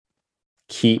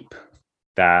keep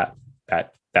that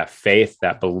faith,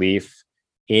 that belief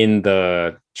in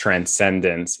the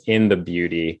transcendence, in the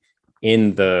beauty,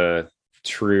 in the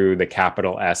true, the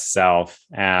capital S self,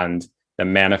 and the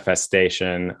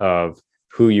manifestation of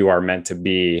who you are meant to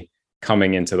be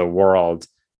coming into the world.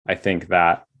 I think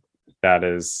that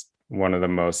is one of the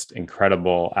most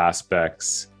incredible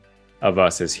aspects of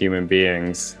us as human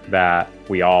beings that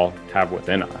we all have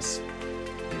within us.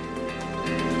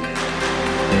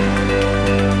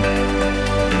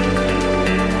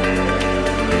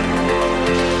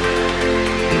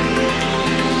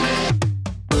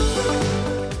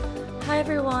 Hi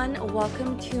everyone,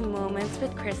 welcome to Moments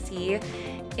with Chrissy.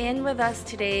 In with us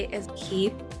today is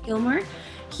Keith Gilmore.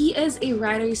 He is a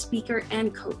writer, speaker,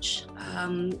 and coach.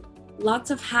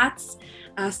 Lots of hats,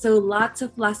 so lots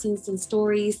of lessons and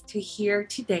stories to hear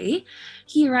today.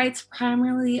 He writes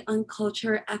primarily on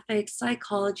culture, ethics,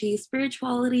 psychology,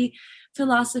 spirituality,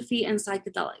 philosophy, and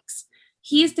psychedelics.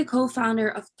 He is the co-founder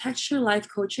of Texture Life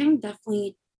Coaching.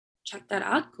 Definitely check that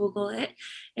out, Google it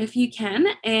if you can.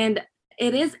 And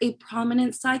it is a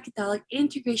prominent psychedelic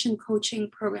integration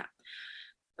coaching program.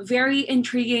 Very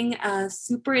intriguing,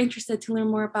 super interested to learn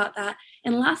more about that.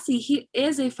 And lastly, he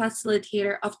is a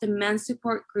facilitator of the men's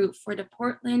support group for the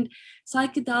Portland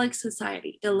Psychedelic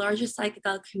Society, the largest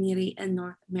psychedelic community in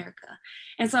North America.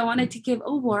 And so I wanted to give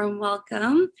a warm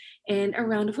welcome and a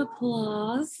round of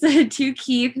applause to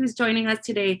Keith, who's joining us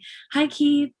today. Hi,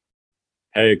 Keith.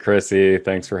 Hey, Chrissy.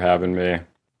 Thanks for having me.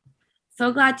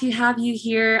 So glad to have you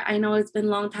here. I know it's been a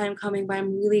long time coming, but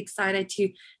I'm really excited to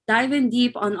dive in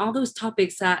deep on all those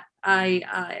topics that I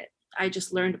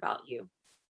just learned about you.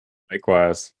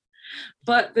 Likewise.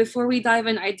 But before we dive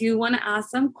in, I do want to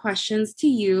ask some questions to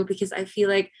you because I feel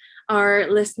like our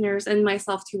listeners and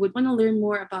myself too would want to learn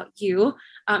more about you.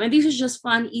 And these are just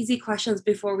fun, easy questions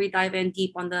before we dive in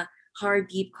deep on the hard,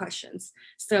 deep questions.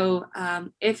 So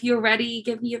if you're ready,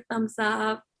 give me a thumbs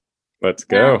up. Let's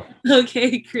go.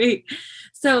 Okay, great.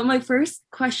 So my first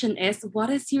question is,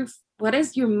 what is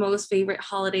your most favorite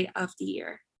holiday of the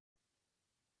year?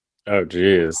 Oh,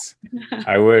 geez.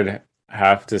 I would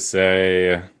have to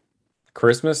say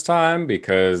Christmas time,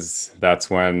 because that's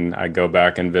when I go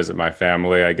back and visit my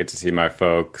family. I get to see my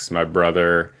folks, my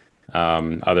brother,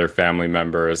 other family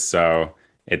members. So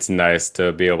it's nice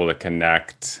to be able to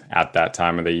connect at that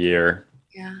time of the year.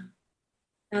 Yeah.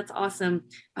 That's awesome.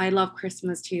 I love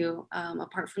Christmas too.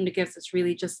 Apart from the gifts, it's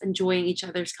really just enjoying each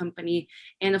other's company.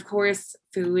 And of course,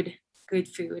 food, good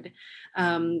food.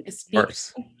 Speaking of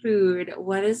food,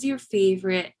 what is your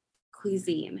favorite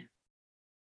cuisine?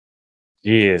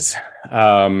 Geez.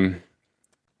 I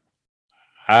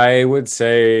would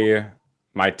say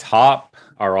my top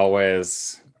are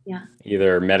always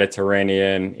either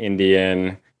Mediterranean,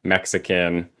 Indian,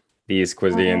 Mexican. These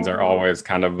cuisines are always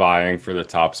kind of vying for the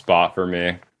top spot for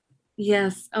me.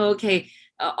 Yes. Okay.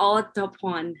 All at top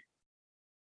one.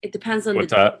 It depends on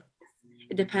What's up?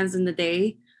 It depends on the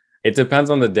day. It depends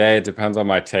on the day. It depends on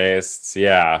my tastes.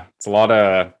 Yeah, it's a lot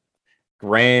of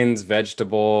grains,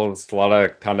 vegetables, a lot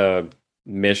of kind of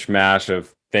mishmash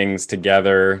of things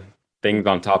together, things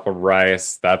on top of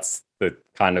rice. That's the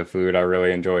kind of food I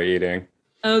really enjoy eating.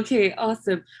 Okay,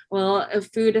 awesome. Well,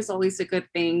 food is always a good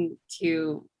thing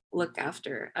to look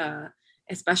after,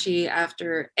 especially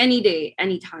after any day,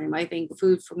 anytime. I think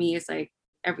food for me is like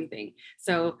everything.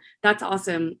 So that's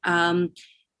awesome.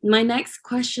 My next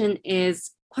question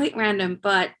is quite random,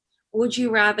 but would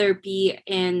you rather be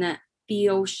in the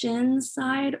ocean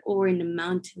side or in the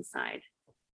mountain side?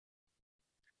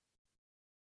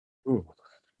 Ooh,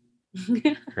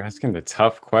 you're asking the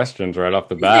tough questions right off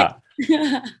the bat.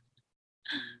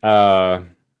 Uh,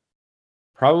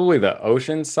 Probably the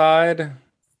ocean side,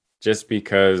 just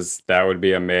because that would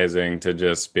be amazing to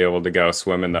just be able to go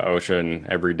swim in the ocean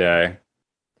every day.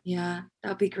 Yeah,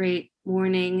 that'd be great.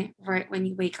 Morning, right when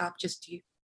you wake up, just to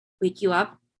wake you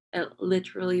up,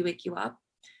 literally wake you up.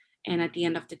 And at the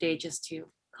end of the day, just to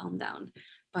calm down.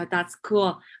 But that's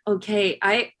cool. Okay,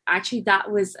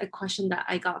 that was a question that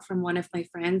I got from one of my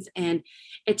friends, and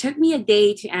it took me a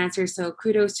day to answer. So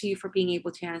kudos to you for being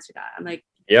able to answer that. I'm like,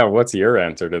 Yeah, what's your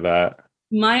answer to that?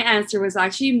 my answer was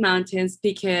actually mountains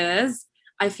because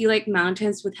I feel like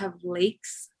mountains would have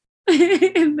lakes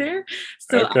in there.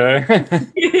 So Okay.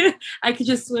 I could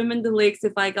just swim in the lakes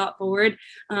if I got bored.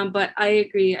 But I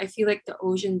agree. I feel like the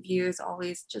ocean view is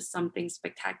always just something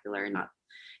spectacular. Not,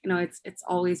 it's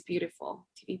always beautiful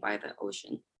to be by the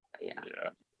ocean. But yeah,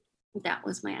 that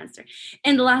was my answer.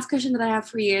 And the last question that I have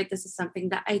for you, this is something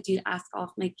that I do ask all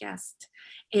of my guests,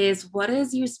 is what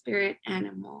is your spirit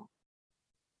animal?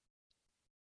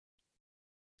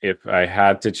 If I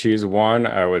had to choose one,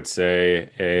 I would say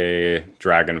a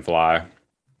dragonfly.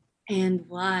 And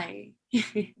why?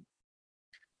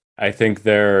 I think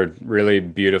they're really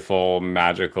beautiful,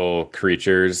 magical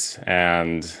creatures,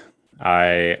 and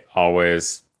I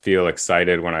always feel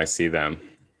excited when I see them.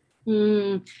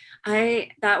 Mm, I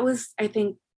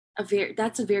think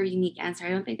that's a very unique answer. I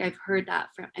don't think I've heard that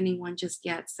from anyone just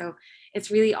yet. So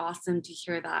it's really awesome to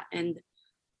hear that. And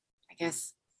I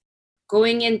guess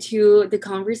going into the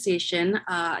conversation,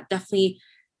 definitely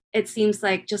it seems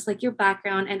like just like your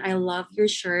background, and I love your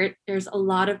shirt. There's a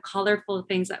lot of colorful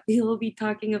things that we will be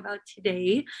talking about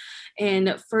today.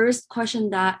 And first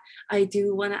question that I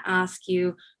do want to ask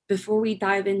you before we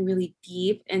dive in really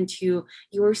deep into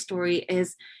your story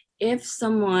is, if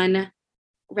someone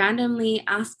randomly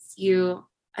asks you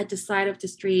at the side of the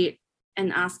street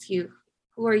and asks you,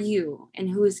 who are you and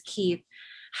who is Keith,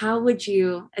 how would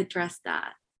you address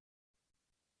that?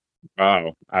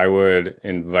 Wow. I would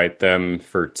invite them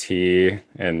for tea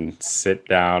and sit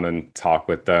down and talk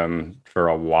with them for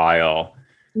a while.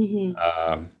 Mm-hmm.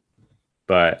 Um,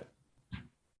 but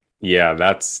yeah,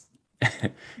 that's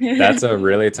a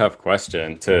really tough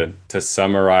question to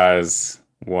summarize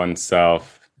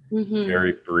oneself Mm-hmm.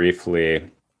 very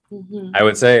briefly. Mm-hmm. I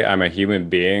would say I'm a human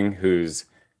being who's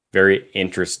very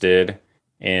interested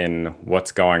in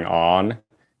what's going on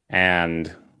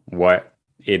and what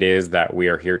it is that we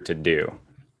are here to do.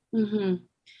 Mm-hmm.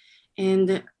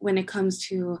 And when it comes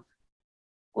to,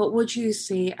 what would you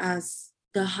say as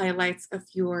the highlights of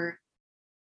your,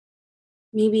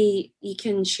 maybe you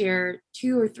can share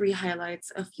two or three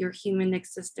highlights of your human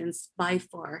existence by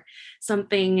far,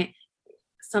 something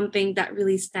something that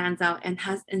really stands out and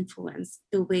has influenced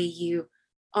the way you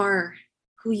are,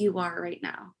 who you are right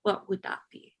now, what would that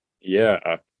be? Yeah.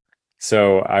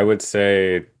 So I would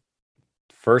say,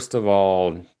 first of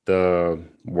all, the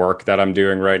work that I'm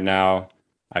doing right now,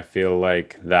 I feel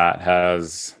like that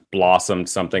has blossomed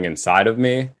something inside of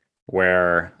me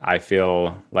where I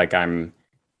feel like I'm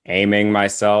aiming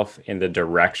myself in the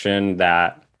direction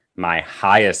that my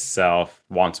highest self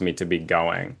wants me to be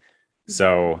going.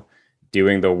 So,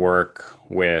 doing the work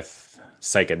with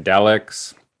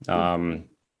psychedelics, um,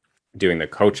 doing the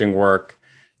coaching work,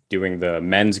 doing the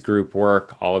men's group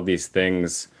work, all of these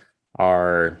things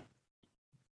are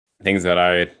things that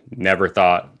I never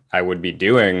thought I would be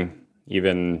doing,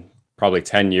 even probably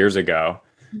 10 years ago.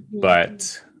 Mhm.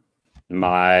 But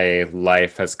my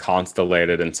life has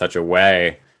constellated in such a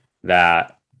way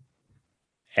that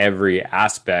every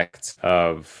aspect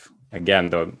of, again,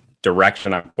 the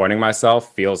direction I'm pointing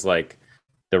myself feels like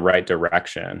the right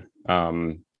direction.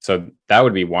 So that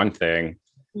would be one thing.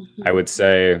 I Mhm. would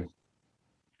say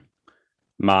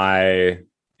my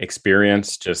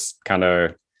experience just kind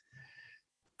of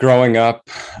growing up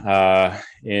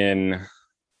in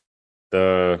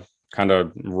the kind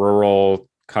of rural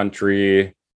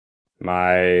country.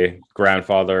 My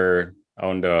grandfather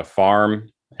owned a farm,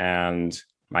 and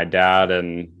my dad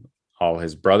and all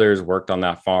his brothers worked on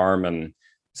that farm. And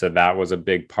so that was a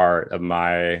big part of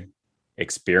my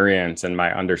experience and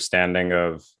my understanding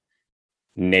of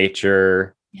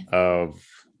nature, Yes. of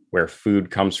where food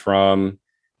comes from,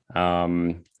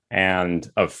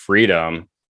 and of freedom,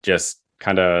 just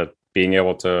kind of being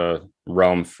able to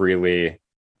roam freely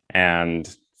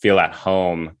and feel at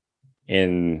home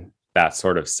in that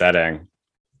sort of setting.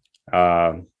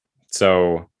 Uh,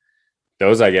 so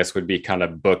those, I guess, would be kind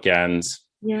of bookends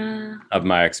Yeah. of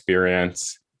my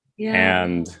experience. Yeah.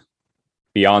 And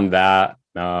beyond that,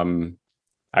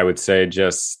 I would say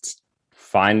just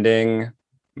finding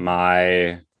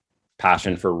my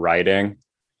passion for writing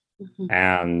Mhm.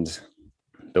 and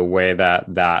the way that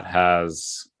that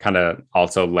has kind of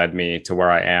also led me to where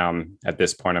I am at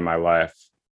this point in my life.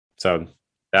 So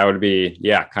that would be,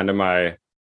 yeah, kind of my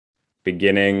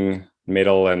beginning,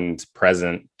 middle, and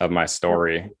present of my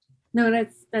story. No,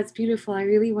 that's beautiful. I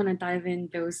really want to dive in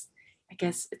those, I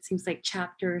guess it seems like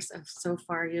chapters of so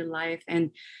far your life.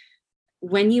 And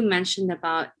when you mentioned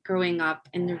about growing up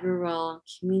in the rural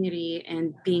community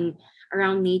and being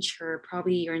around nature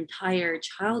probably your entire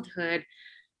childhood,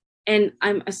 and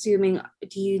I'm assuming,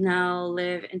 do you now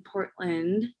live in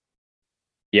Portland?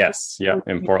 Yes, yeah,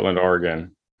 in Portland,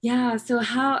 Oregon. Yeah. So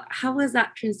how was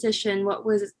that transition? What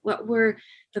was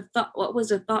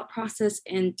the thought process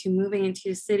into moving into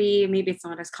a city? Maybe it's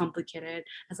not as complicated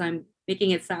as I'm making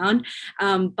it sound.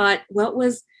 But what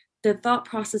was the thought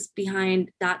process behind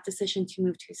that decision to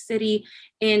move to a city,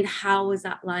 and how was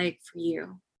that like for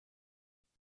you?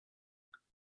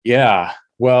 Yeah,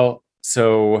 well,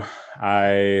 so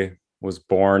I was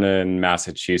born in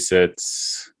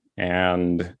Massachusetts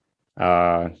and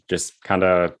just kind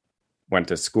of went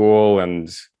to school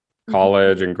and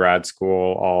college and grad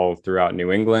school all throughout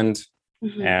New England.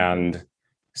 And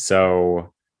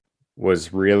so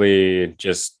was really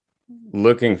just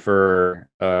looking for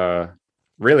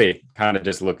really kind of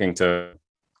just looking to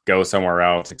go somewhere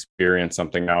else, experience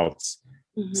something else,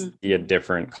 see a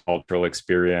different cultural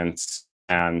experience.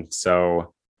 And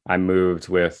so I moved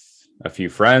with a few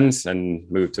friends and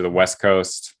moved to the West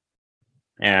Coast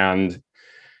and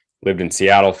lived in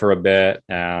Seattle for a bit,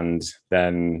 and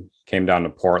then came down to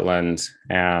Portland.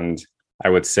 And I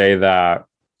would say that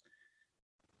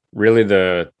really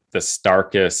the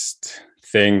starkest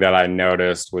thing that I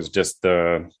noticed was just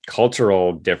the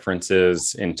cultural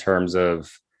differences in terms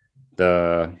of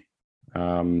the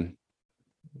and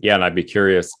I'd be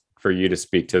curious for you to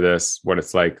speak to this, what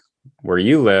it's like where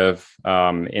you live,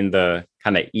 in the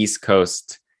kind of East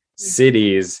Coast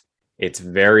cities. It's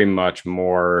very much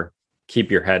more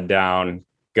keep your head down,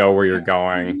 go where you're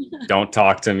going, don't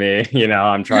talk to me,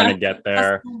 I'm trying to get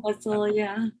there.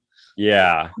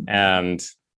 Yeah. And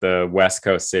the West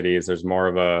Coast cities, there's more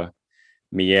of a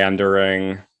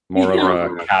meandering, more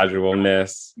of a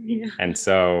casualness. And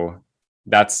so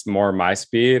that's more my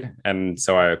speed. And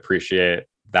so I appreciate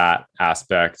that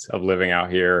aspect of living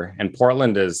out here. And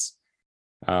Portland is,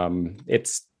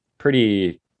 it's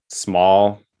pretty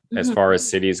small as far as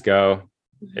cities go.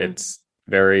 It's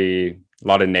a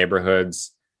lot of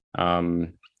neighborhoods.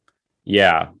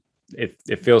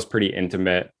 It feels pretty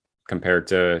intimate compared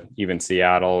to even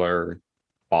Seattle or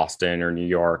Boston or New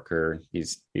York or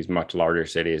these much larger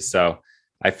cities. So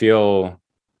I feel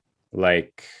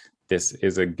like this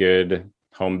is a good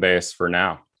home base for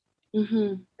now.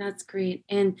 That's great.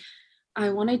 And I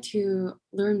wanted to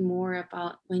learn more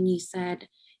about when you said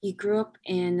you grew up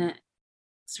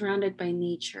surrounded by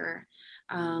nature.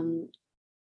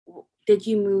 Did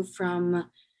you move from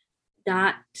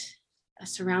that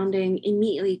surrounding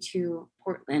immediately to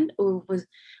Portland, or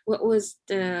what was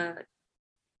the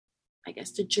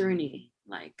journey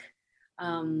like?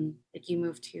 Did you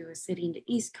move to a city in the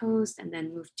East Coast and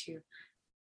then move to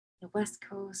the West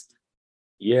Coast?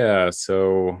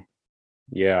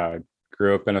 I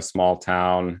grew up in a small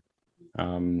town,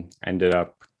 ended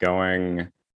up going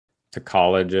to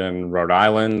college in Rhode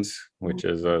Island, which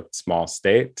is a small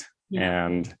state,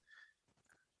 and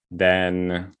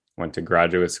then went to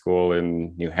graduate school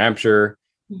in New Hampshire.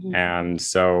 And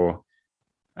so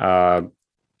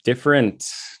different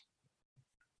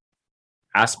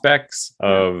aspects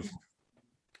of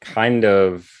kind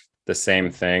of the same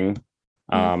thing.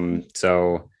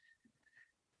 So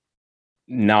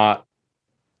not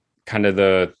kind of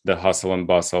the hustle and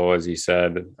bustle, as you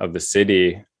said, of the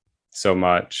city so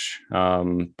much,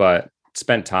 but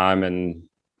spent time in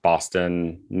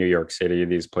Boston, New York City,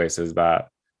 these places that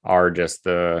are just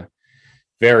the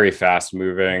very fast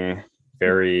moving,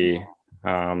 very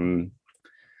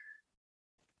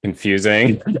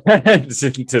confusing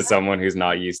to someone who's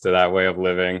not used to that way of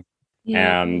living.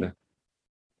 And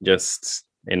just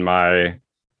in my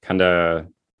kind of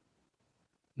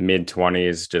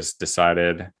mid-20s, just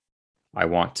decided I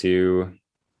want to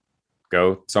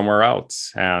go somewhere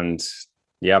else, and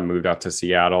moved out to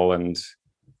Seattle, and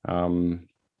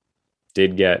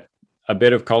did get a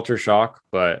bit of culture shock,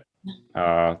 but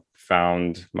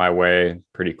found my way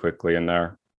pretty quickly in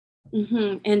there.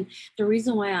 And the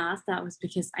reason why I asked that was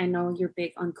because I know you're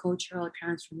big on cultural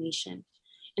transformation,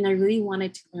 and I really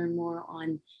wanted to learn more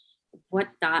on what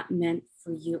that meant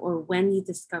for you, or when you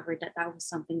discovered that was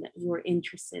something that you were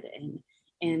interested in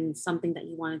and something that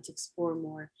you wanted to explore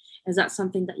more. Is that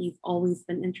something that you've always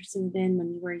been interested in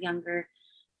when you were younger?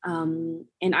 And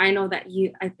I know that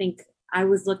I think I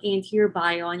was looking into your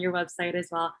bio on your website as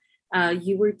well.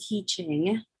 You were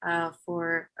teaching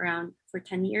for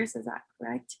 10 years, is that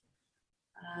correct?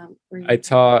 I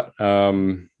taught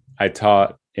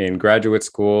in graduate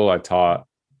school. I taught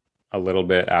a little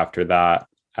bit after that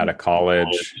at a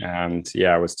college, and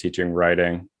I was teaching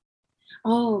writing.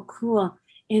 Oh, cool.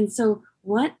 And so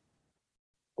what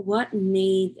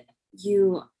made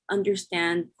you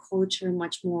understand culture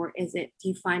much more? Do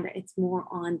you find that it's more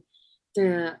on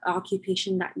the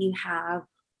occupation that you have,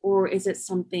 or is it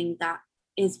something that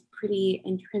is pretty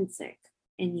intrinsic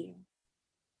in you?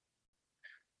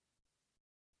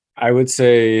 I would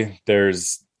say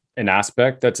there's an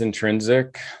aspect that's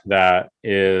intrinsic, that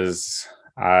is,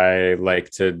 I like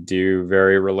to do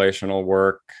very relational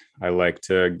work. I like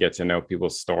to get to know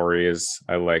people's stories.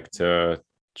 I like to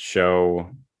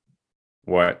show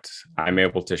what I'm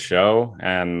able to show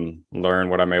and learn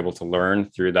what I'm able to learn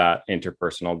through that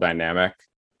interpersonal dynamic.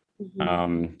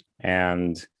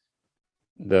 And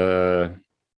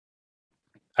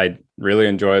I really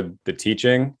enjoyed the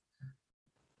teaching.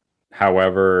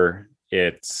 However,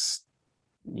 it's,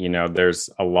 there's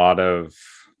a lot of,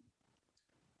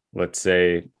 let's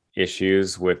say,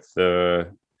 issues with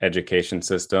the education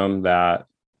system that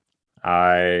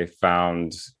I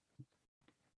found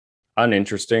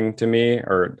uninteresting to me,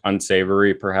 or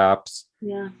unsavory perhaps.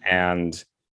 Yeah. And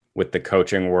with the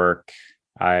coaching work,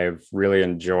 I've really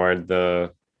enjoyed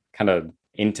the kind of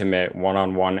intimate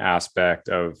one-on-one aspect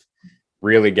of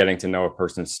really getting to know a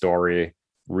person's story,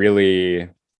 really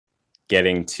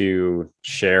getting to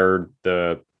share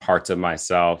the parts of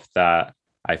myself that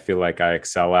I feel like I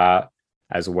excel at,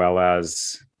 as well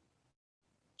as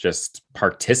just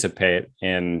participate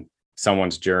in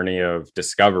someone's journey of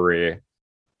discovery.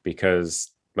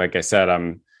 Because, like I said,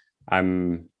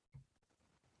 I'm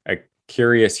a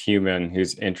curious human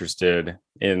who's interested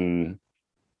in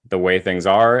the way things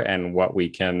are and what we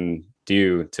can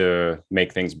do to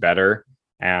make things better.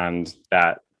 And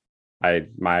that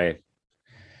my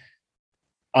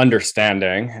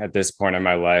understanding at this point in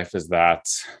my life is that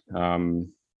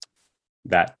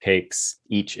that takes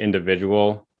each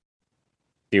individual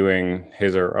doing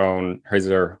his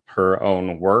or her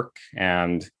own work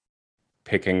and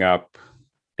picking up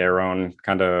their own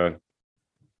kind of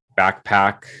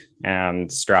backpack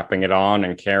and strapping it on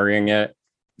and carrying it,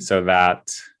 so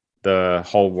that the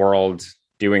whole world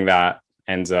doing that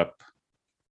ends up,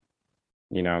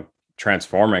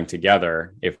 transforming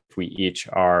together if we each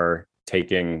are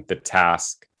taking the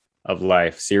task of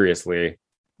life seriously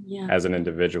as an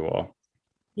individual.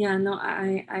 Yeah, no,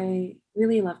 I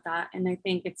really love that. And I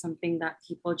think it's something that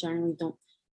people generally don't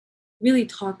really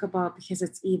talk about, because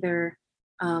it's either,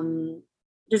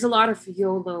 there's a lot of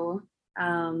YOLO,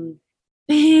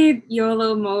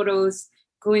 YOLO motos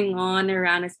going on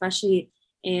around, especially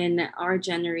in our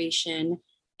generation.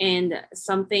 And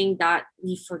something that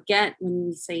we forget when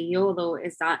we say YOLO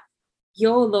is that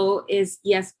YOLO is,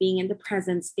 yes, being in the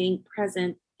present, staying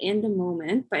present in the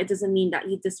moment, but it doesn't mean that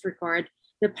you disregard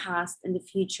the past and the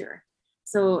future.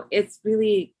 So it's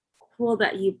really cool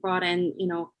that you brought in,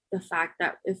 the fact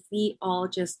that if we all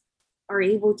just are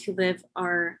able to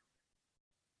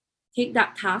take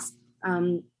that task,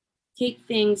 take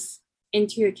things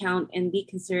into account and be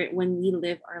considerate when we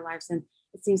live our lives. And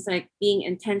it seems like being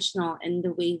intentional in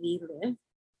the way we live,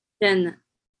 then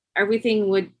everything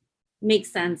would make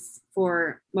sense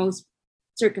for most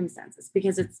circumstances,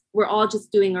 because we're all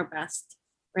just doing our best,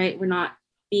 right? We're not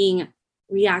being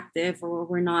reactive, or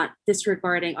we're not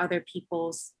disregarding other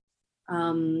people's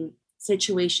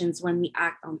situations when we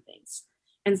act on things.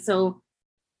 And so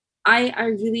I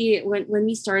really, when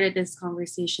we started this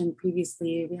conversation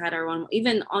previously, we had our own,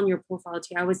 even on your profile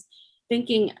too, I was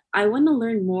thinking, I want to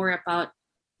learn more about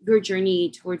your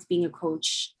journey towards being a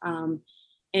coach,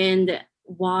 and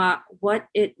what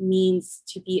it means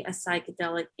to be a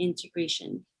psychedelic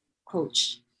integration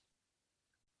coach.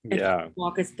 Yeah.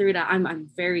 Walk us through that. I'm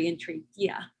very intrigued.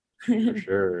 Yeah. For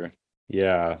sure.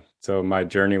 Yeah. So my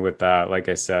journey with that, like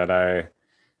I said, I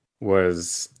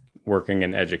was working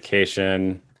in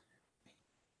education,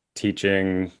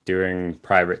 teaching, doing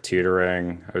private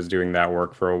tutoring. I was doing that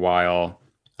work for a while.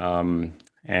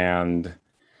 And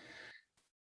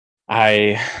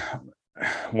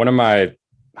one of my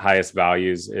highest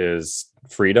values is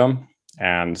freedom.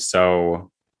 And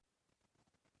so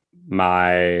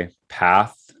my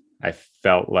path, I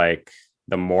felt like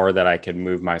the more that I could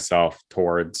move myself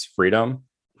towards freedom,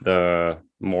 the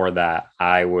more that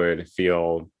I would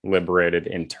feel liberated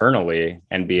internally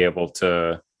and be able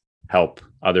to help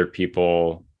other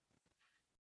people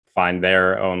find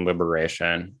their own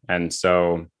liberation. And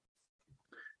so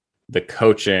the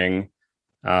coaching,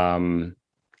 I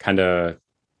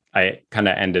kind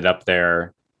of ended up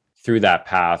there through that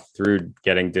path, through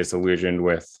getting disillusioned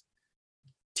with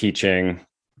teaching,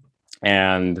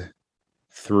 and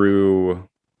through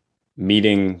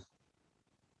meeting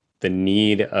the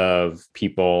need of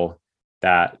people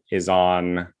that is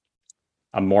on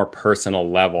a more personal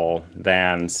level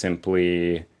than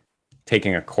simply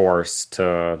taking a course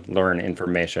to learn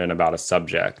information about a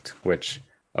subject, which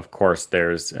of course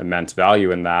there's immense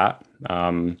value in that.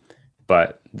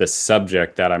 But the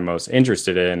subject that I'm most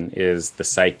interested in is the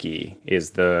psyche,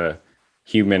 is the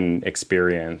human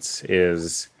experience,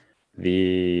 is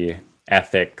the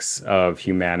ethics of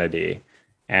humanity.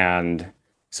 And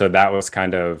so that was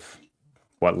kind of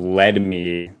what led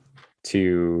me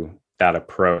to that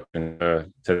approach and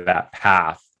to that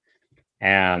path.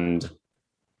 And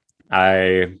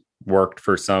I worked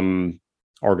for some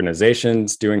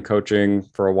organizations doing coaching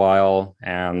for a while,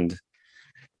 and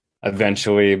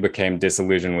eventually became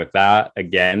disillusioned with that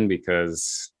again,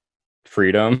 because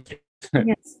freedom.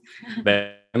 Yes.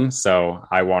 So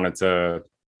I wanted to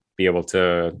be able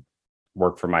to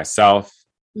work for myself,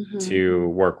 Mm-hmm. to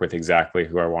work with exactly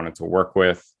who I wanted to work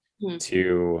with, Mm-hmm.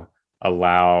 to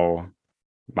allow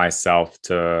myself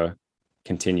to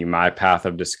continue my path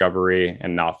of discovery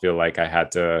and not feel like I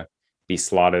had to be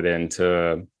slotted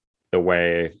into the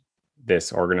way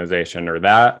this organization or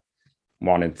that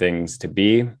wanted things to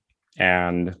be.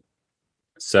 And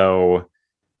so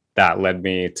that led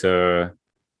me to,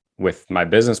 with my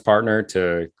business partner,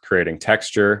 to creating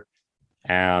Texture.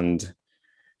 And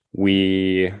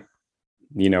we,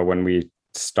 when we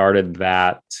started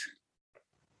that,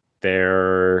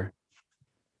 there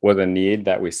was a need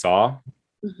that we saw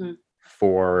Mm-hmm.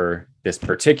 for this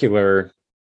particular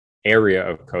area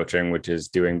of coaching, which is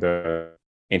doing the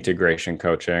integration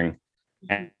coaching.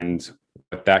 Mm-hmm. And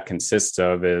what that consists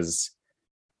of is,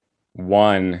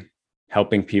 one,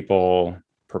 helping people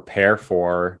prepare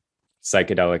for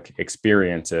psychedelic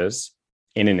experiences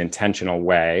in an intentional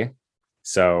way.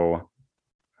 So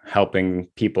helping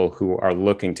people who are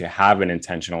looking to have an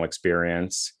intentional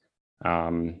experience,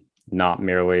 not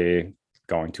merely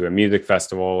going to a music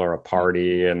festival or a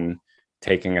party and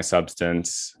taking a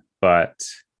substance, but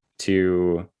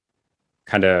to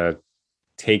kind of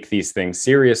take these things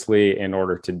seriously in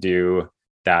order to do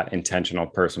that intentional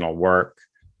personal work.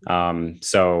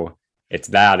 So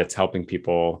it's helping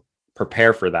people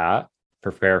prepare for that,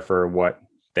 prepare for what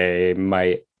they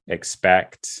might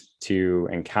expect to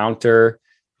encounter,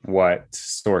 what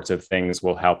sorts of things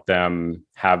will help them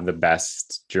have the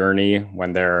best journey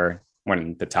when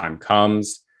the time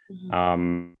comes,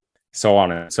 so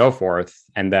on and so forth.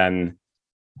 And then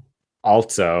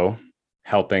also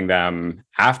helping them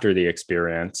after the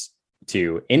experience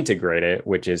to integrate it,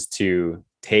 which is to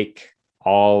take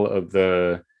all of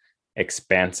the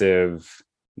expansive,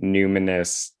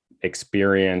 numinous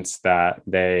experience that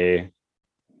they,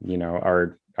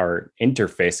 are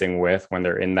interfacing with when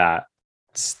they're in that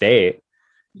state,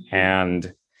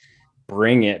 and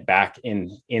bring it back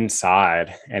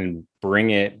inside and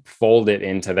fold it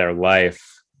into their life,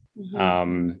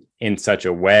 in such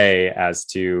a way as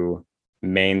to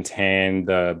maintain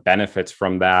the benefits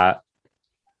from that,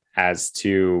 as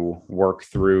to work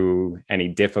through any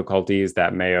difficulties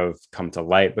that may have come to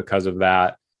light because of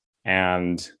that,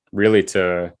 and really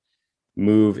to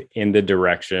move in the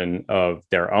direction of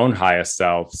their own highest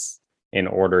selves in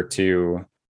order to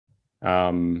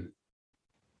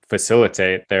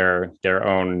facilitate their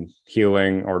own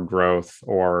healing or growth,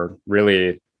 or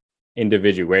really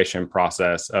individuation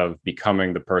process of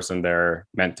becoming the person they're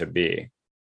meant to be.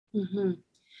 Mm-hmm.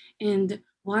 And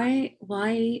why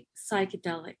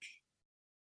psychedelic?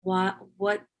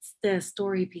 What's the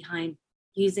story behind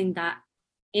using that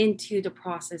into the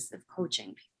process of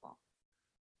coaching people?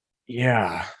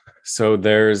 Yeah. So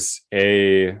there's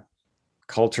a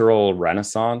cultural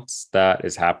renaissance that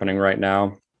is happening right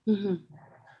now.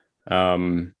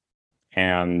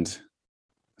 And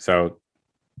so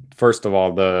first of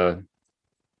all, the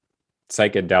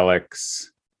psychedelics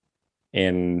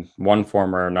in one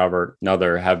form or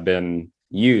another have been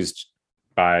used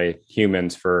by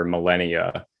humans for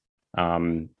millennia,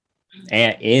 and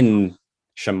in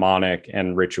shamanic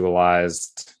and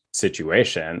ritualized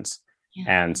situations.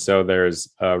 Yeah. And so there's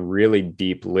a really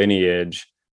deep lineage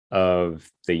of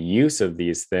the use of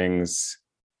these things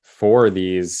for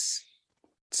these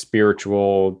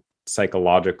spiritual,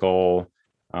 psychological,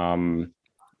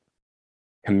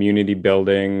 community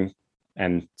building,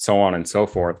 and so on and so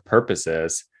forth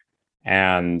purposes.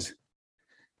 And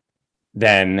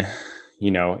then,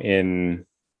 in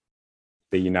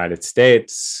the United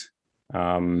States,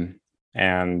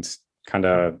 and kind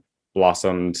of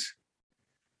blossomed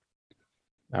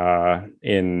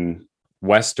in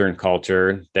Western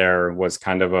culture, there was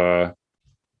kind of a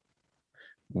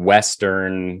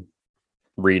Western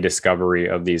rediscovery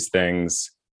of these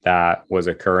things that was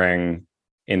occurring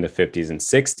in the 50s and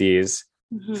 60s,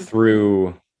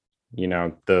 through,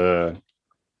 the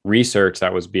research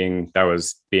that was being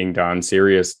done,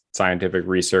 serious scientific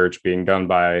research being done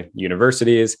by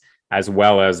universities, as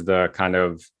well as the kind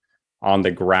of on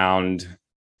the ground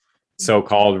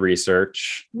so-called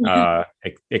research,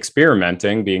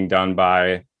 experimenting being done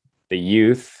by the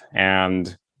youth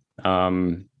and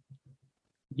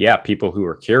people who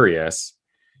are curious.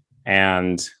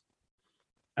 And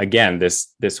again,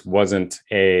 this wasn't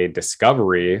a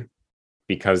discovery,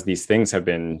 because these things have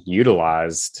been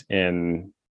utilized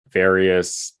in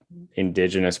various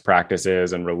indigenous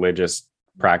practices and religious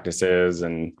practices,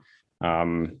 and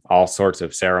all sorts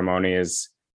of ceremonies,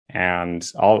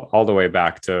 and all the way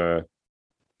back to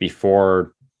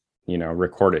before,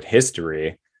 recorded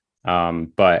history.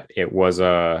 But it was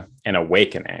an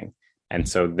awakening. And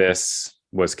so this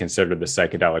was considered the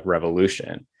psychedelic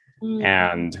revolution. Mm.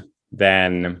 And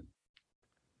then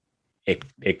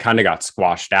it kind of got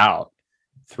squashed out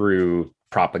through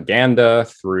propaganda,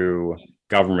 through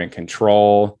government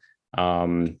control.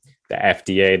 The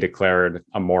FDA declared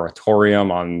a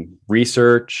moratorium on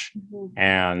research,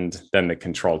 and then the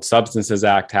Controlled Substances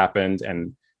Act happened,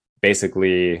 and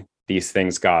basically these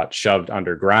things got shoved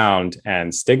underground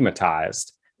and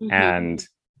stigmatized. And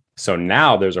so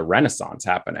now there's a renaissance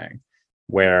happening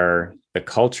where the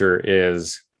culture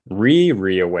is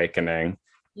reawakening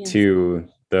to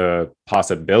the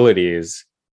possibilities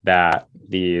that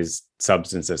these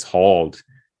substances hold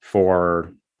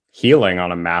for healing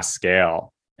on a mass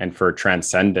scale, and for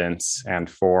transcendence, and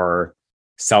for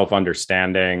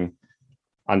self-understanding,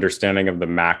 understanding of the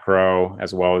macro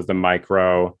as well as the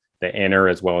micro, the inner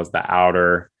as well as the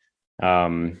outer.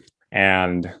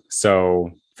 And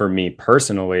so for me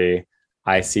personally,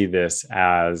 I see this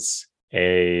as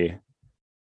an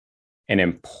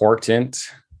important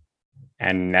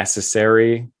and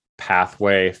necessary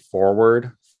pathway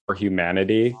forward for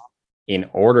humanity in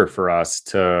order for us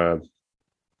to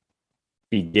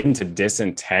begin to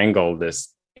disentangle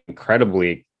this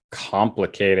incredibly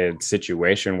complicated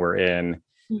situation we're in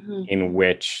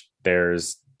which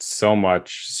there's so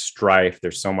much strife,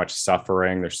 there's so much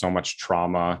suffering, there's so much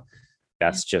trauma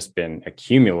that's just been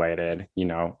accumulated,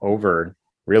 over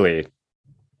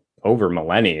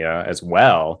millennia as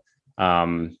well.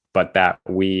 But that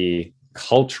we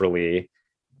culturally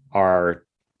are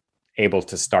able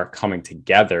to start coming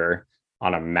together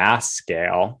on a mass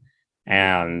scale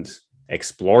and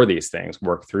explore these things,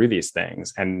 work through these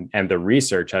things. And the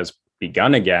research has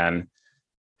begun again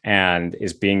and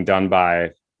is being done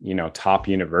by, top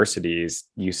universities,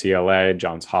 UCLA,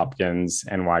 Johns Hopkins,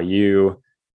 NYU,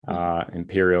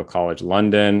 Imperial College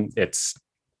London. It's,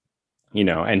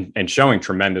 and showing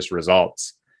tremendous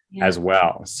results as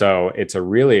well. So it's a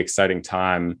really exciting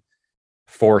time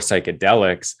for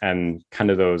psychedelics, and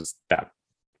kind of that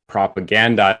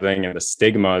propagandizing and the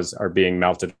stigmas are being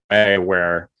melted away,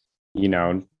 where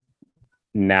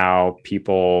now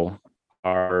people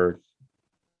are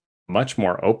much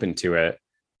more open to it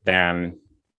than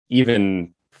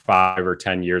even 5 or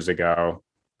 10 years ago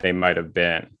they might have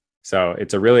been. So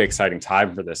it's a really exciting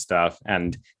time for this stuff.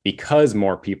 And because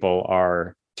more people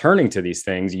are turning to these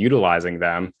things, utilizing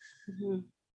them,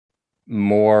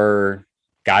 more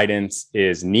guidance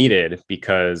is needed,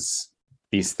 because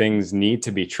these things need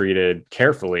to be treated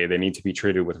carefully. They need to be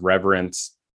treated with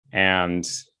reverence and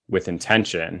with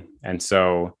intention. And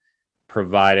so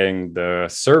providing the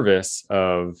service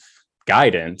of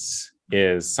guidance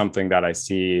is something that I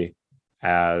see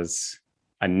as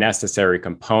a necessary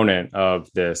component of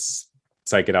this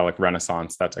psychedelic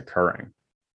renaissance that's occurring.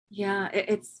 Yeah,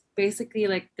 it's basically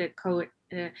like the quote,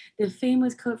 the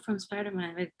famous quote from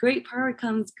Spider-Man: "With great power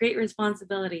comes great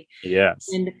responsibility." Yes.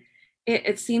 And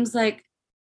it seems like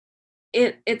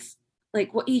it's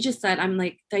like what you just said. I'm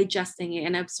like digesting it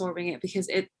and absorbing it, because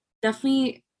it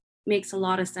definitely makes a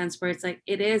lot of sense, where it's like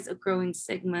it is a growing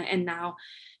stigma, and now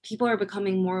people are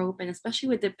becoming more open, especially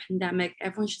with the pandemic.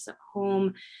 Everyone's just at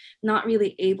home, not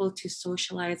really able to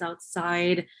socialize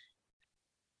outside,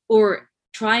 or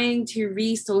trying to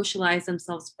re-socialize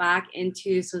themselves back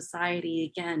into society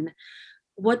again.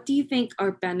 What do you think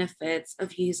are benefits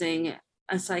of using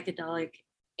a psychedelic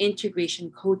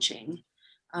integration coaching,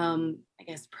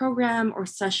 program or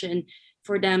session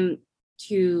for them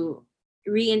to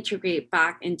reintegrate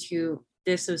back into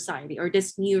this society or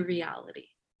this new reality?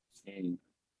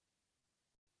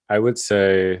 I would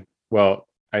say, well,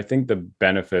 I think the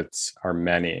benefits are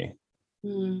many,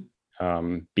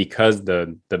 because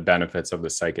the benefits of the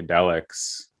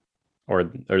psychedelics, or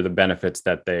the benefits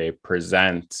that they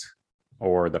present,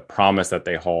 or the promise that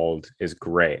they hold, is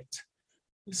great.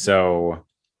 So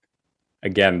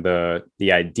again, the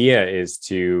idea is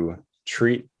to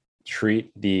treat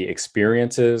the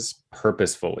experiences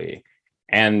purposefully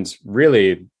and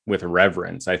really with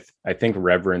reverence. I think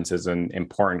reverence is an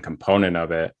important component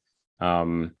of it.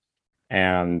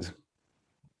 And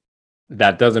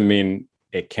that doesn't mean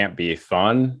it can't be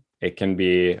fun. It can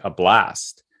be a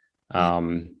blast.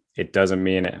 It doesn't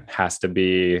mean it has to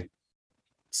be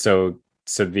so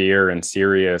severe and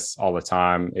serious all the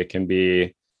time. It can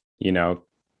be,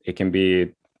 it can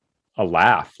be a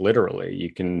laugh, literally.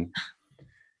 You can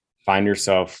find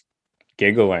yourself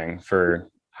giggling for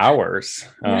hours.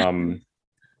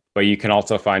 But you can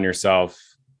also find yourself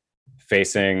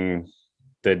facing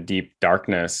the deep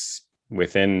darkness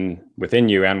within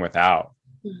you and without.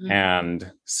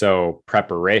 And so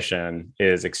preparation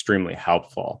is extremely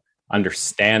helpful.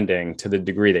 understanding to the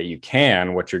degree that you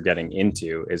can what you're getting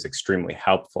into is extremely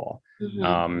helpful.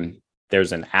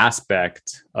 There's an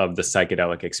aspect of the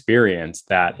psychedelic experience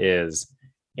that is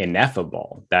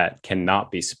ineffable, that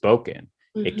cannot be spoken.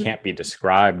 It can't be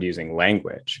described using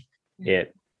language.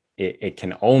 It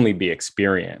can only be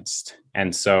experienced.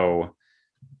 And so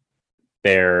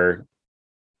the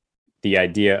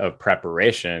idea of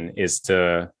preparation is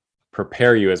to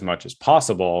prepare you as much as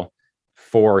possible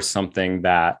for something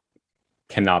that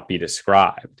cannot be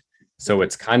described. So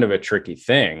it's kind of a tricky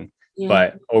thing. Yeah.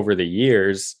 But over the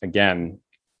years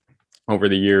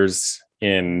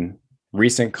in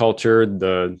recent culture,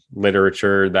 the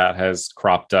literature that has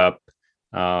cropped up,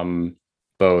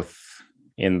 both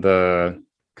in the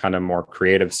kind of more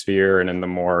creative sphere and in the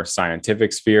more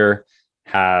scientific sphere,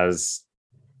 has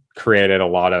created a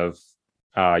lot of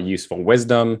useful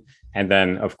wisdom. And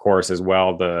then, of course, as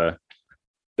well, the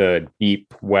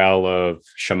deep well of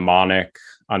shamanic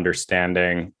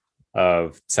understanding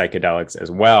of psychedelics as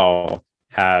well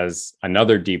has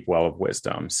another deep well of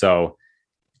wisdom. So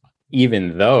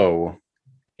even though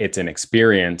it's an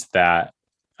experience that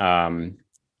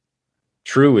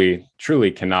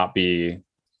truly cannot be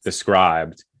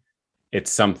described,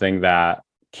 it's something that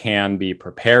can be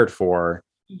prepared for,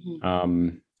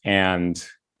 and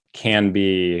can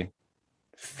be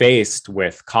faced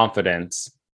with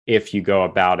confidence if you go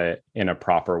about it in a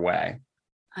proper way.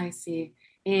 I see.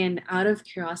 And out of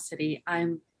curiosity,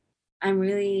 I'm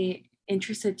really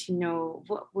interested to know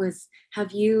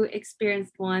have you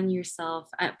experienced one yourself?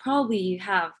 Probably you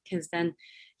have, because then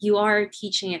you are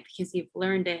teaching it because you've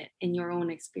learned it in your own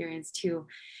experience too.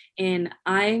 And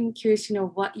I'm curious to know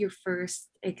what your first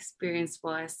experience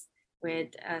was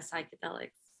with psychedelics.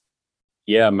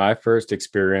 Yeah, my first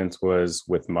experience was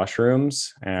with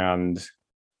mushrooms, and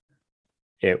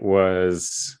it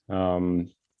was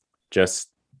just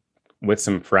with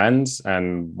some friends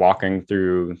and walking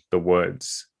through the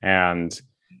woods. And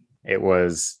it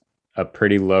was a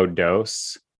pretty low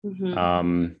dose.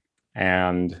 And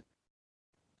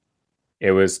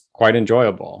it was quite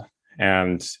enjoyable.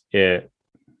 And it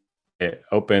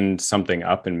opened something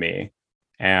up in me.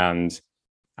 And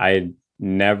I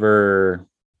never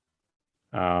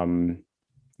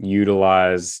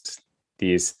utilized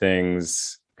these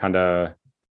things kind of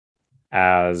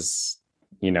as,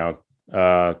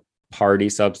 a party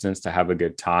substance to have a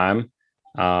good time.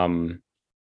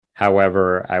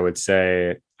 However, I would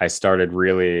say I started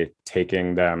really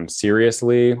taking them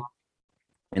seriously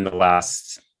in the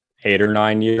last 8 or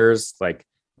 9 years, like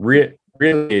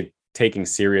really taking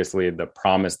seriously the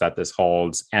promise that this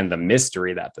holds and the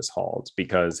mystery that this holds,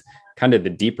 because kind of the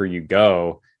deeper you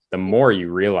go, the more you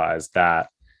realize that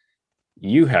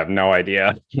you have no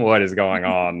idea what is going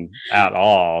on at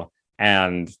all.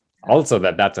 And also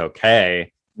that that's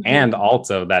okay. And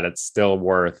also that it's still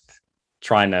worth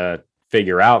trying to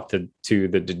figure out to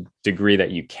the degree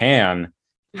that you can,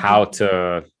 how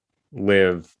to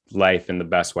live life in the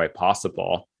best way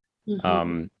possible.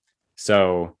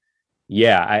 So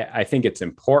yeah, I think it's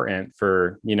important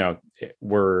for,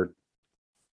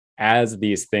 as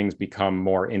these things become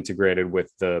more integrated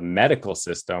with the medical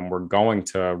system, we're going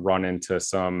to run into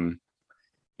some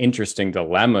interesting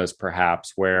dilemmas,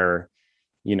 perhaps, where,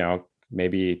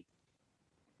 maybe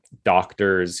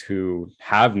doctors who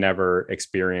have never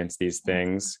experienced these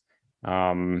things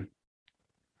might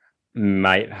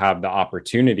have the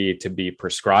opportunity to be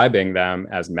prescribing them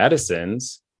as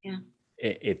medicines. Yeah.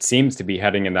 It seems to be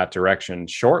heading in that direction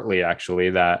shortly,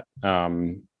 actually, that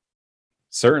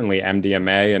certainly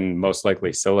MDMA and most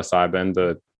likely psilocybin,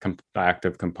 the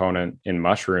active component in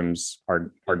mushrooms,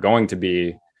 are going to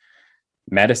be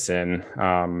medicine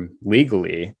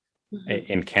legally.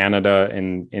 In Canada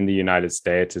and in the United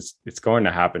States. It's going to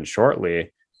happen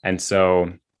shortly. And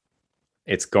so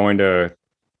it's going to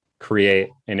create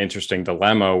an interesting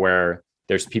dilemma where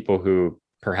there's people who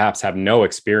perhaps have no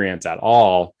experience at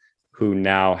all, who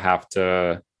now have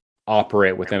to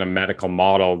operate within a medical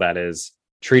model that is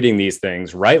treating these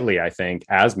things rightly, I think,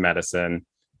 as medicine.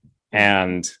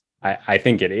 And I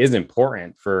think it is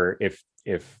important for if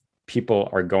people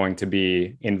are going to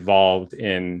be involved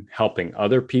in helping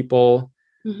other people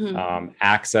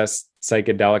access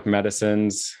psychedelic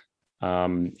medicines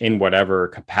in whatever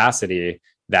capacity,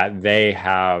 that they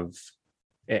have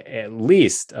at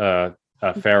least a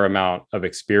fair amount of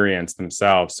experience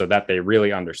themselves, so that they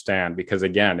really understand. Because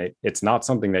again, it's not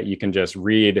something that you can just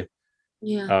read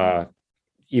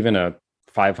even a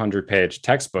 500-page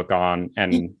textbook on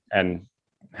and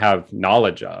have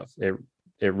knowledge of.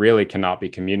 It really cannot be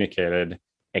communicated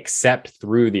except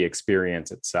through the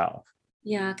experience itself.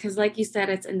 Yeah, because like you said,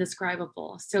 it's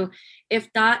indescribable. So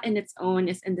if that in its own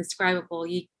is indescribable,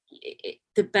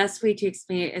 the best way to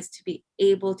explain it is to be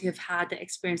able to have had the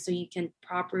experience so you can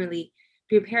properly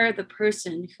prepare the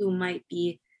person who might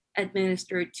be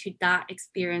administered to that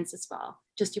experience as well,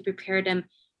 just to prepare them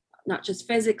not just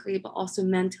physically, but also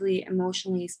mentally,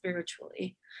 emotionally,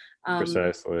 spiritually. Um,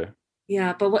 Precisely.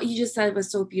 yeah, but what you just said was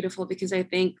so beautiful because I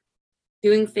think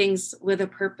doing things with a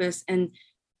purpose and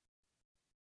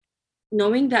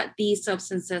knowing that these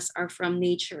substances are from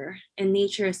nature and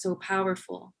nature is so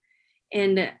powerful.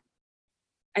 And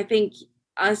I think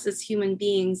us as human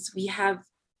beings, we have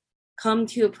come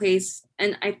to a place,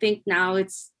 and I think now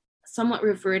it's somewhat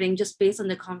reverting just based on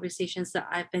the conversations that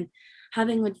I've been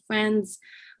having with friends,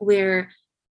 where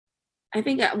I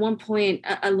think at one point,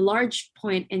 a large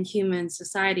point in human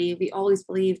society, we always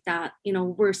believe that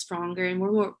we're stronger and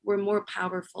we're more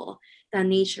powerful than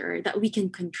nature, that we can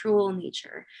control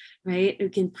nature, right? We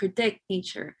can predict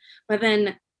nature. But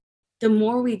then the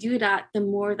more we do that, the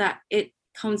more that it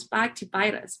comes back to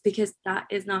bite us because that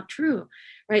is not true,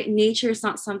 right? Nature is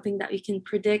not something that we can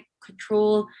predict,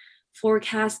 control,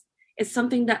 forecast. It's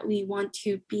something that we want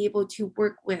to be able to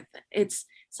work with. It's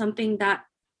something that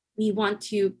we want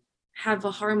to have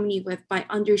a harmony with by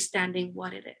understanding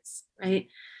what it is, right?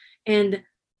 And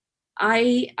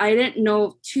I didn't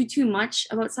know too much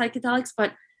about psychedelics,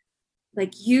 but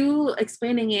like you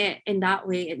explaining it in that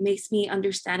way, it makes me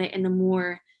understand it in a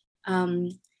more um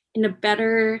in a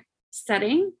better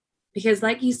setting, because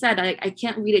like you said, I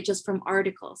can't read it just from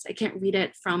articles, I can't read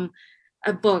it from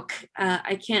a book,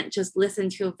 I can't just listen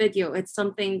to a video. It's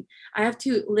something I have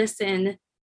to listen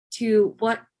to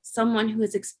what someone who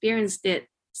has experienced it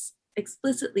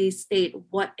explicitly state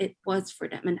what it was for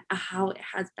them and how it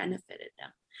has benefited them.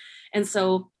 And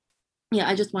so yeah,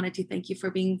 I just wanted to thank you for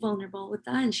being vulnerable with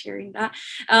that and sharing that.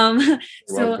 um You're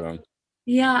so welcome.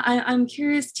 yeah, I'm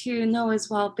curious to know as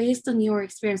well, based on your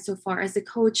experience so far as a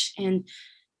coach and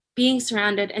being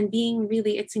surrounded and being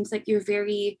really, it seems like you're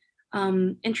very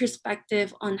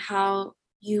introspective on how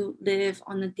you live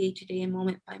on a day-to-day and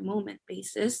moment by moment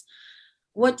basis.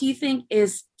 What do you think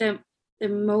is the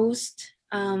most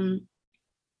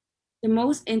the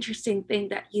most interesting thing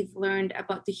that you've learned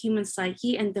about the human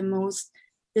psyche and the most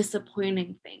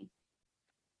disappointing thing?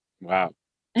 Wow.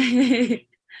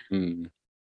 Hmm.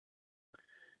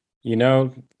 You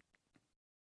know,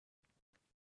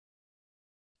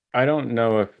 I don't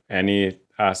know if any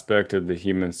aspect of the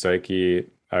human psyche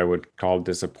I would call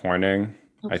disappointing.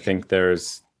 I Okay. think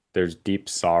there's deep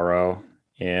sorrow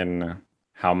in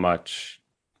how much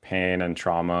pain and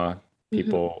trauma Hmm.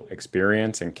 people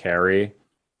experience and carry.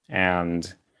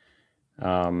 And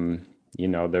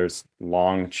there's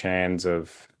long chains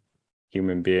of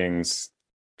human beings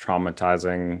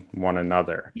traumatizing one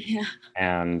another. Yeah.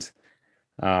 And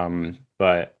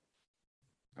but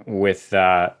with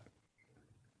that,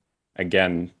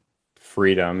 again,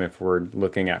 freedom, if we're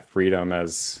looking at freedom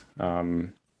as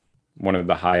one of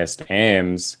the highest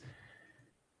aims,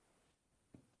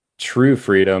 true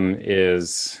freedom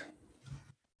is,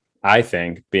 I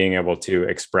think, being able to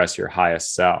express your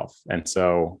highest self. And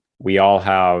so we all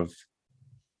have,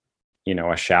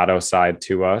 a shadow side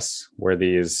to us where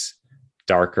these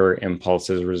darker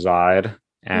impulses reside.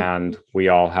 And we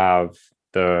all have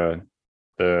the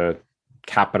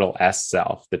capital S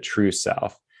self, the true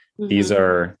self. These Mm-hmm.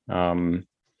 are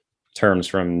terms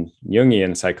from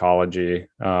Jungian psychology.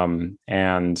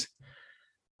 And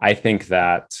I think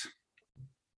that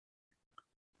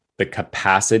the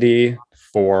capacity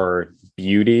for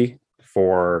beauty,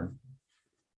 for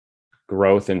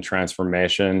growth and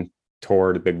transformation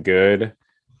toward the good,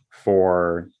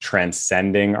 for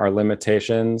transcending our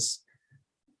limitations,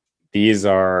 these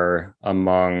are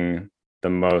among the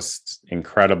most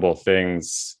incredible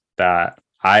things that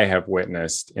I have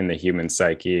witnessed in the human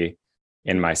psyche,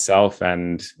 in myself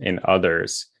and in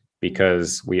others,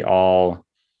 because we all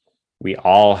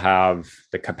have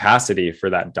the capacity for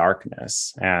that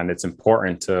darkness, and it's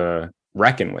important to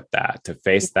reckon with that, to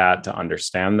face that, to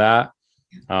understand that.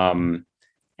 um,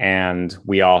 and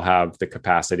we all have the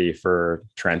capacity for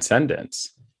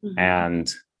transcendence, Mm-hmm.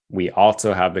 and we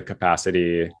also have the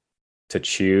capacity to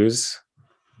choose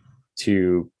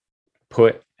to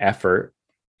put effort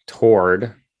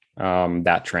toward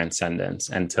that transcendence,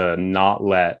 and to not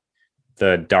let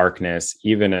the darkness,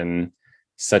 even in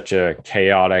such a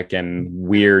chaotic and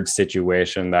weird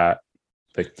situation that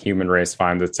the human race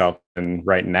finds itself in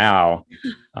right now,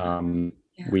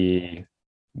 Yeah.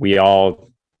 we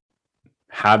all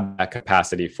have that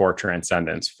capacity for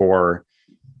transcendence, for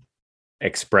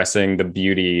expressing the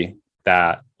beauty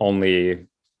that only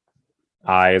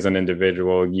I as an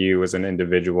individual, you as an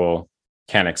individual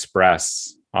can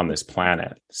express on this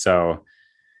planet. So,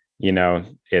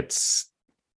 it's,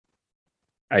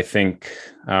 I think,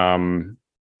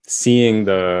 seeing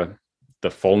the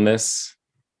fullness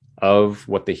of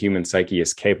what the human psyche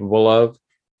is capable of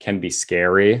can be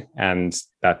scary. And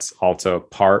that's also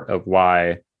part of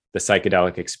why the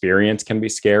psychedelic experience can be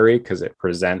scary, because it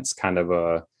presents kind of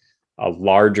a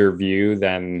larger view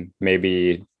than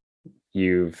maybe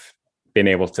you've been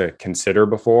able to consider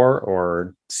before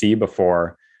or see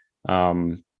before.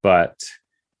 But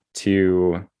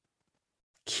to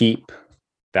keep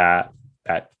that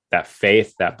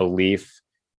faith, that belief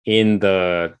in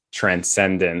the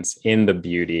transcendence, in the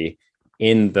beauty,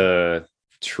 in the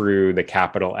true, the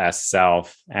capital S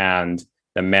self, and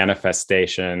the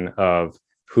manifestation of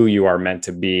who you are meant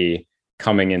to be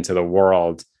coming into the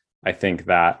world. I think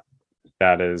that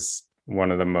is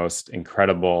one of the most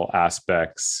incredible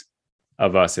aspects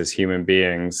of us as human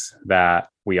beings that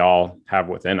we all have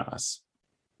within us.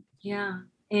 Yeah.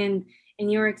 And in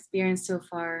your experience so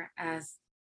far as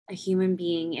a human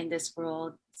being in this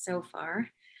world so far,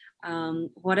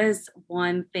 what is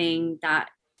one thing that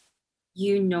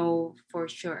you know for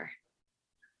sure?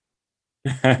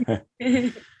 And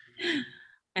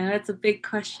that's a big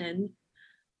question.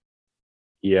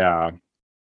 Yeah,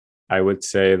 I would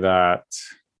say that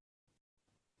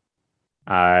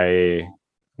I,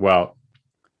 well,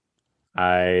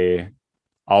 I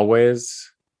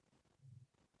always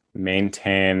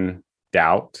maintain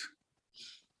doubt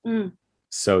Mm,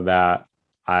 so that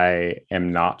I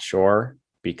am not sure,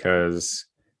 because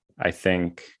I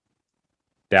think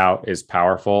doubt is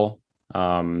powerful.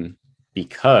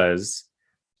 Because,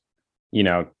 you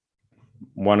know,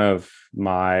 one of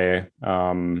my,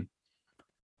 the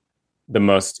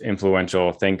most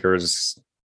influential thinkers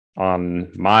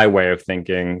on my way of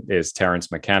thinking is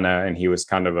Terence McKenna, and he was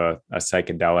kind of a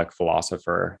psychedelic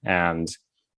philosopher. And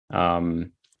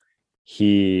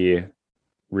he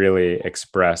really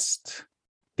expressed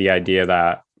the idea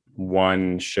that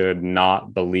one should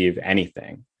not believe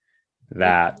anything,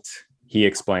 that he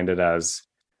explained it as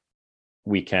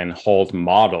we can hold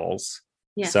models.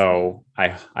 yes. So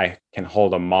I can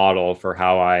hold a model for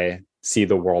how I see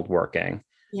the world working.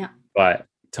 Yeah. But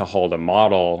to hold a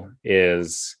model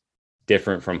is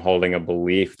different from holding a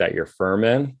belief that you're firm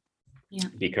in. Yeah.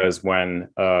 Because when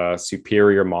a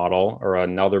superior model or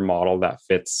another model that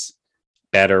fits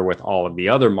better with all of the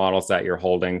other models that you're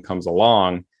holding comes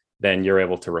along, then you're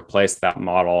able to replace that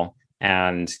model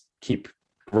and keep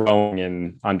growing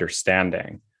in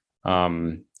understanding.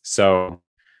 So,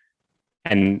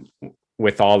 and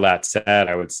with all that said,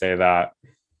 I would say that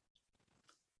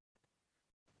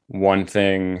one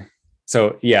thing,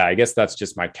 so yeah, I guess that's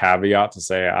just my caveat to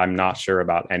say I'm not sure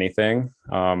about anything.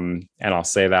 And I'll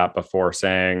say that before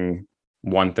saying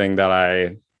one thing that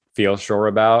I feel sure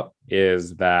about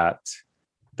is that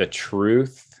the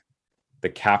truth, the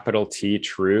capital T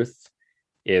truth,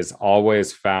 is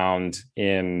always found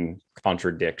in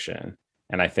contradiction.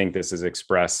 And I think this is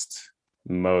expressed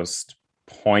most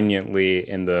poignantly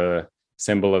in the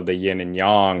symbol of the yin and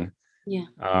yang, Yeah.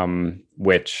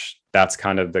 Which that's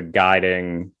kind of the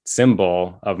guiding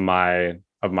symbol of my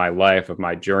life, of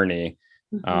my journey.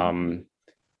 Mm-hmm.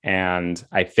 And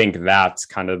I think that's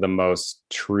kind of the most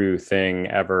true thing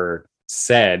ever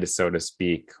said, so to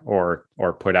speak, or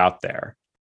put out there.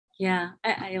 Yeah,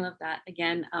 I love that.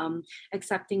 Again,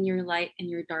 accepting your light and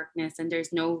your darkness, and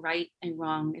there's no right and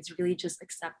wrong. It's really just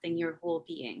accepting your whole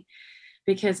being.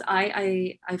 Because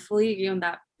I fully agree on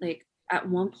that. Like at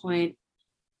one point,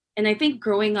 and I think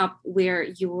growing up where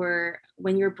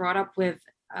when you're brought up with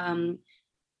um,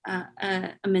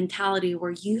 a mentality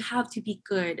where you have to be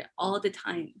good all the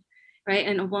time, right?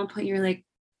 And at one point you're like,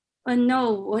 but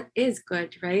no, what is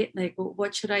good, right? Like,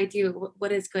 what should I do?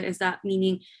 What is good? Is that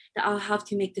meaning that I'll have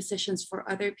to make decisions for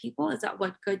other people? Is that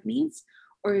what good means?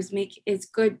 Or is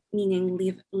good meaning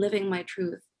living my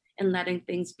truth and letting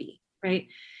things be, right?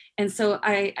 And so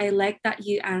I like that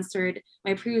you answered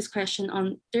my previous question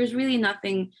on there's really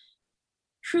nothing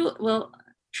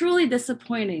truly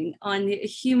disappointing on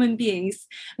human beings,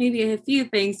 maybe a few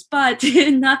things, but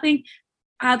nothing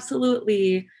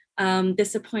absolutely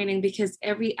disappointing, because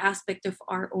every aspect of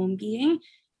our own being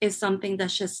is something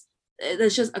that's just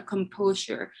a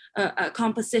composure, a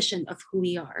composition of who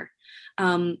we are.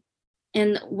 Um,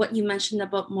 and what you mentioned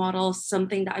about models,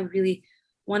 something that I really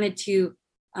wanted to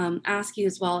ask you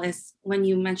as well is when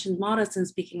you mentioned models, and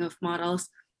speaking of models,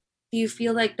 do you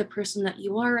feel like the person that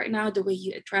you are right now, the way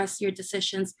you address your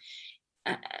decisions,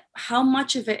 how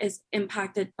much of it is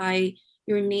impacted by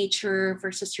your nature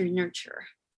versus your nurture?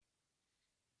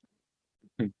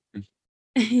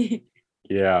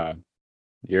 Yeah.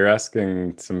 You're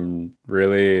asking some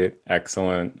really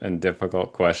excellent and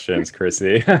difficult questions,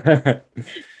 Chrissy.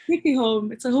 Take me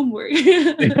home. It's a homework.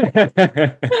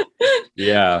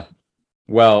 Yeah.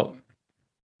 Well,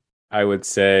 I would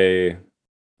say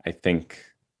I think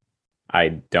I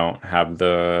don't have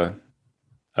the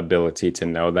ability to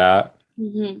know that,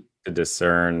 Mhm. to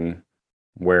discern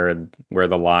where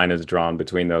the line is drawn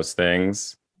between those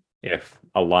things, if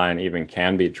a line even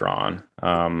can be drawn.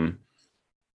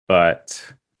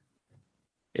 But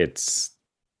it's,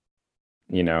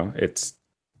 it's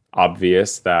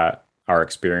obvious that our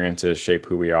experiences shape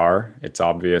who we are. It's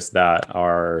obvious that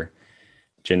our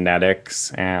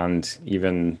genetics and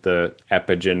even the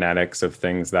epigenetics of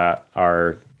things that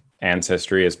our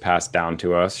ancestry has passed down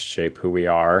to us shape who we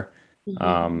are. Mhm.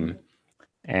 Um,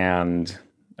 and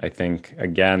I think,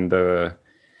 again, the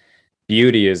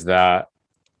beauty is that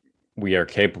we are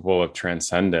capable of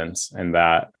transcendence and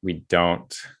that we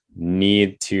don't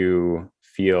need to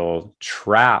feel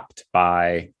trapped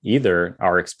by either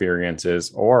our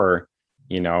experiences or,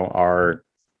 our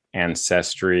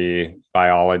ancestry,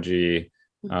 biology.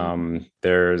 Mhm.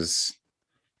 There's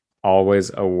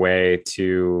always a way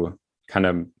to kind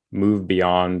of move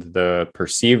beyond the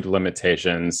perceived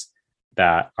limitations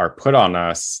that are put on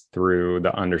us through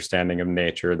the understanding of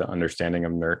nature, the understanding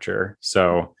of nurture.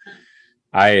 So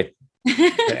I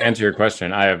to answer your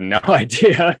question, I have no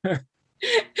idea.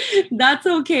 That's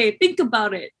okay. Think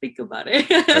about it. Think about it.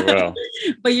 I will.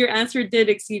 But your answer did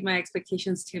exceed my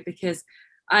expectations too, because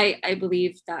I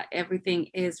believe that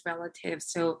everything is relative.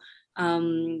 So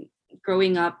um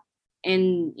growing up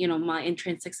in my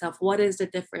intrinsic self, what is the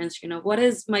difference? What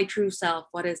is my true self?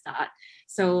 What is that?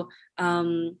 So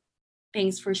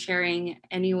thanks for sharing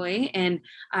anyway. And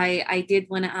I did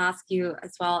want to ask you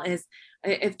as well, is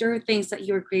if there are things that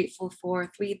you're grateful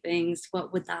for, three things,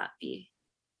 what would that be?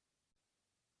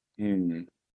 Hmm.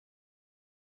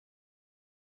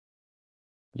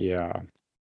 Yeah.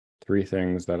 Three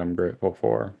things that I'm grateful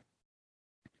for: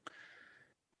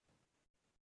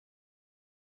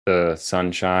 the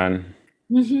sunshine,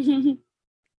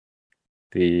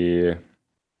 the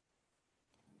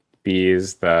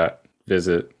bees that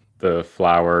visit the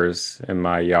flowers in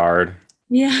my yard,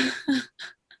 Yeah.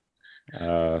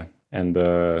 and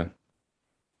the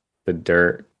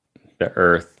dirt, the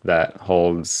earth that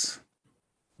holds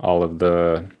all of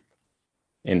the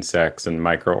insects and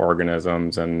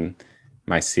microorganisms and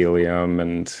mycelium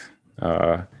and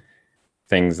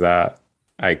things that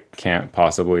I can't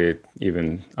possibly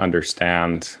even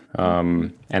understand.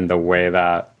 And the way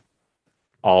that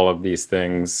all of these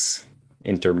things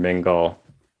intermingle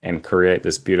and create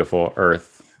this beautiful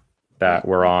earth, that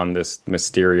we're on this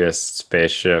mysterious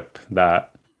spaceship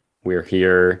that we're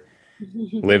here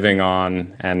living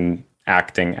on and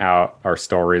acting out our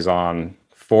stories on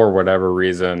for whatever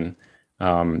reason.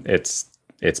 It's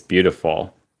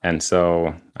beautiful, and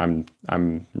so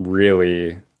I'm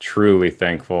really truly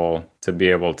thankful to be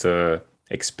able to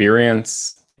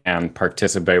experience and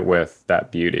participate with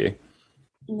that beauty.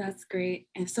 That's great.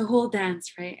 And it's a whole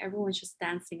dance, right? Everyone's just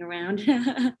dancing around.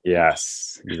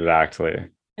 Yes, exactly.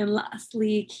 And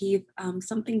lastly, Keith,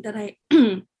 something that I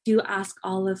do ask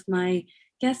all of my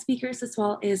guest speakers as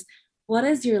well is, what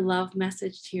is your love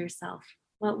message to yourself?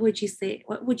 What would you say?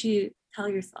 What would you tell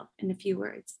yourself in a few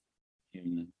words?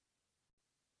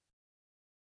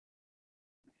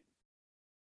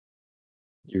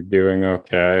 You're doing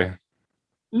okay.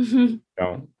 Mhm.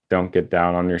 Don't get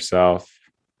down on yourself.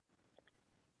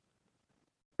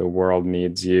 The world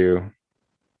needs you.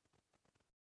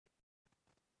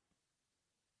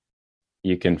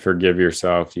 You can forgive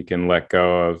yourself. You can let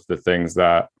go of the things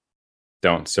that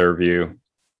don't serve you.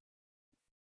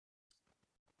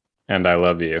 And I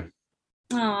love you.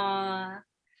 Aw,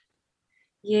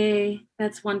 yay.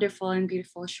 That's wonderful and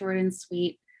beautiful, short and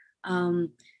sweet.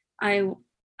 Um, I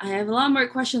I have a lot more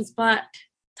questions, but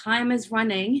time is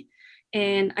running,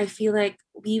 and I feel like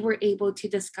we were able to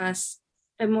discuss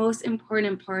the most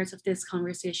important parts of this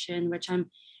conversation, which I'm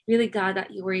really glad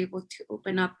that you were able to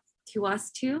open up to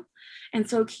us too. And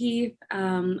so, Keith,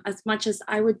 as much as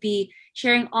I would be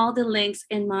sharing all the links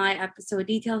in my episode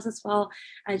details as well,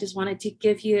 I just wanted to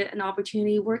give you an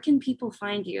opportunity. Where can people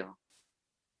find you?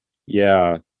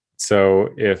 Yeah. So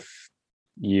if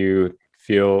you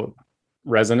feel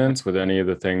resonance with any of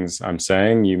the things I'm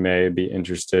saying, you may be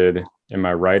interested in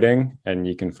my writing, and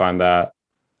you can find that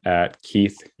at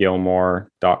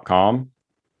keithgilmore.com.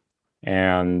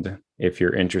 And if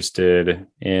you're interested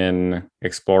in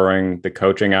exploring the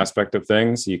coaching aspect of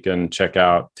things, you can check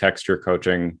out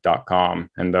texturecoaching.com.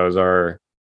 And those are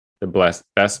the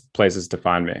best places to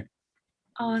find me.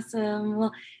 Awesome.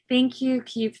 Well, thank you,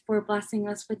 Keith, for blessing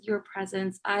us with your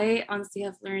presence. I honestly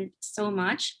have learned so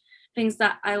much, things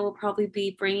that I will probably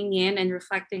be bringing in and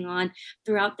reflecting on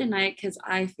throughout the night because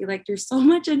I feel like there's so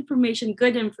much information,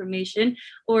 good information,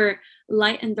 or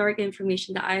light and dark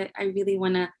information that I really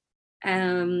want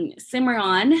to simmer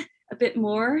on a bit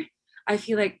more. I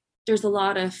feel like there's a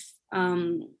lot of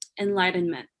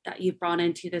enlightenment that you brought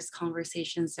into this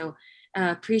conversation. So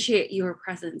appreciate your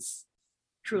presence,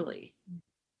 truly.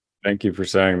 Thank you for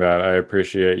saying that. I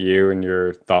appreciate you and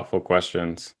your thoughtful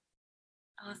questions.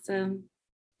 Awesome.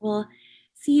 Well,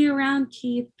 see you around,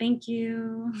 Keith. Thank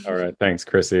you. All right. Thanks,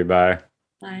 Chrissy. Bye.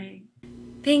 Bye.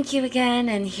 Thank you again,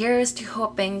 and here's to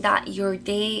hoping that your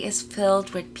day is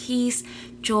filled with peace,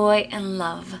 joy, and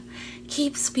love.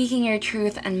 Keep speaking your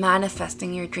truth and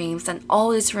manifesting your dreams, and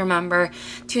always remember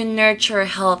to nurture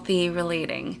healthy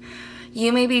relating.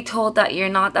 You may be told that you're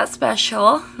not that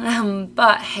special,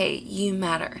 but hey, you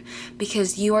matter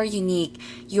because you are unique.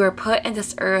 You are put in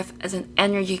this earth as an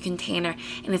energy container,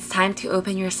 and it's time to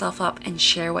open yourself up and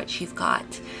share what you've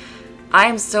got. I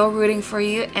am so rooting for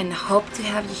you and hope to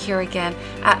have you here again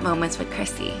at Moments with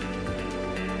Chrissy.